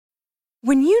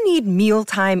When you need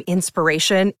mealtime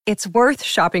inspiration, it's worth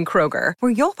shopping Kroger,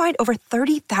 where you'll find over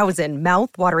 30,000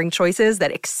 mouth-watering choices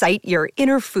that excite your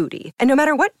inner foodie. And no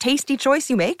matter what tasty choice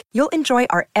you make, you'll enjoy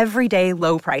our everyday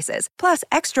low prices, plus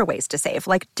extra ways to save,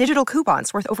 like digital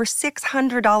coupons worth over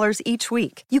 $600 each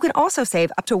week. You can also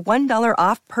save up to $1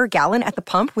 off per gallon at the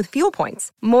pump with fuel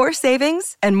points. More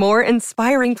savings and more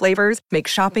inspiring flavors make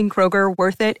shopping Kroger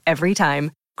worth it every time.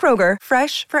 Kroger,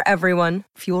 fresh for everyone.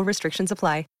 Fuel restrictions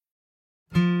apply.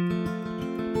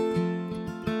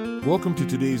 Welcome to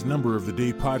today's Number of the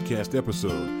Day podcast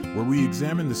episode, where we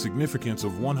examine the significance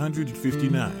of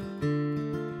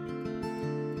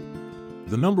 159.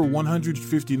 The number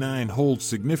 159 holds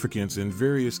significance in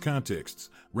various contexts,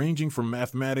 ranging from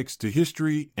mathematics to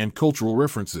history and cultural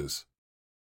references.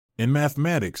 In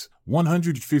mathematics,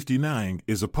 159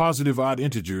 is a positive odd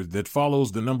integer that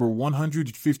follows the number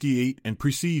 158 and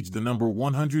precedes the number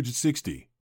 160.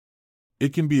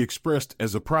 It can be expressed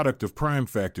as a product of prime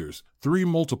factors, 3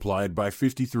 multiplied by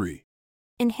 53.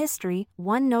 In history,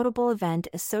 one notable event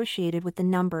associated with the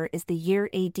number is the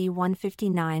year AD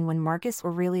 159 when Marcus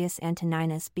Aurelius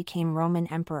Antoninus became Roman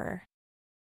emperor.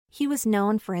 He was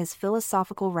known for his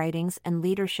philosophical writings and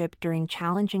leadership during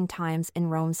challenging times in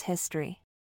Rome's history.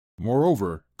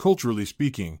 Moreover, culturally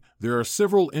speaking, there are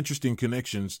several interesting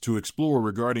connections to explore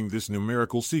regarding this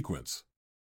numerical sequence.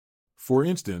 For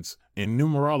instance, in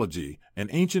numerology, an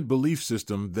ancient belief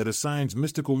system that assigns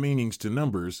mystical meanings to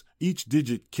numbers, each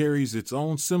digit carries its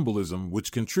own symbolism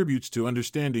which contributes to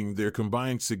understanding their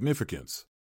combined significance.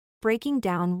 Breaking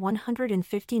down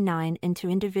 159 into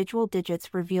individual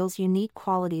digits reveals unique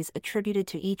qualities attributed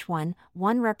to each one.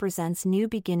 1 represents new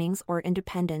beginnings or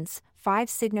independence, 5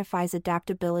 signifies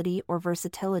adaptability or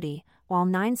versatility, while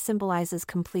 9 symbolizes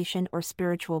completion or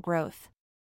spiritual growth.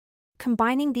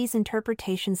 Combining these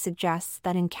interpretations suggests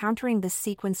that encountering this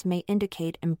sequence may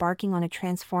indicate embarking on a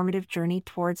transformative journey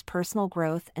towards personal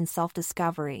growth and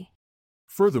self-discovery.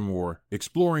 Furthermore,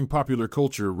 exploring popular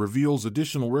culture reveals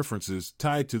additional references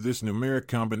tied to this numeric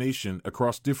combination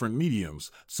across different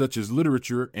mediums, such as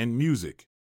literature and music.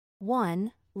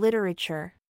 1.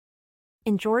 Literature.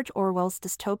 In George Orwell's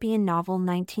dystopian novel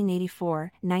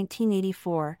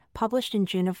 1984, published in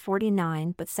June of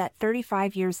 1949 but set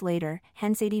 35 years later,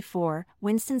 hence 84,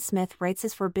 Winston Smith writes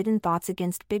his forbidden thoughts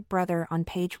against Big Brother on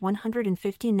page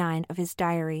 159 of his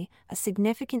diary, a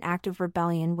significant act of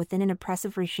rebellion within an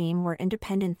oppressive regime where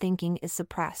independent thinking is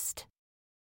suppressed.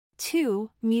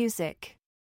 2. Music.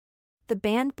 The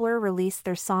band Blur released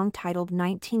their song titled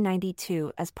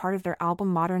 1992 as part of their album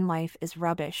Modern Life is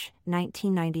Rubbish,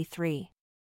 1993.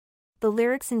 The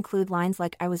lyrics include lines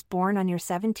like "I was born on your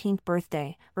 17th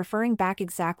birthday," referring back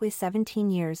exactly 17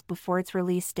 years before its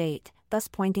release date, thus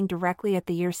pointing directly at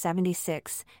the year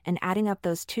 76, and adding up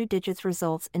those 2 digits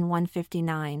results in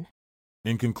 159.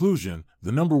 In conclusion,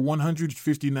 the number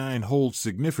 159 holds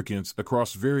significance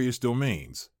across various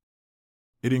domains.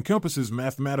 It encompasses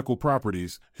mathematical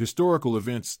properties, historical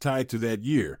events tied to that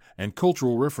year, and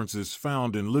cultural references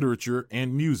found in literature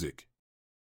and music.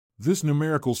 This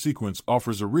numerical sequence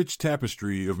offers a rich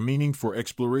tapestry of meaning for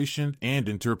exploration and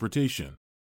interpretation.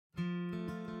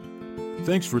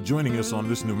 Thanks for joining us on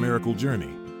this numerical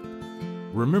journey.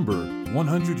 Remember,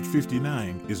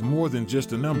 159 is more than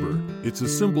just a number, it's a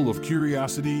symbol of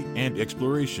curiosity and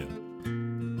exploration.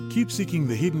 Keep seeking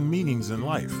the hidden meanings in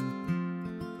life.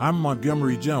 I'm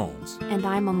Montgomery Jones. And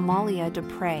I'm Amalia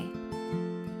Dupre.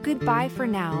 Goodbye for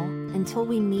now, until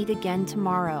we meet again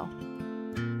tomorrow.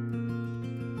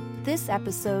 This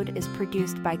episode is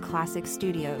produced by Klassic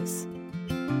Studios.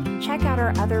 Check out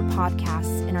our other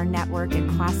podcasts in our network at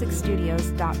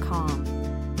klassicstudios.com.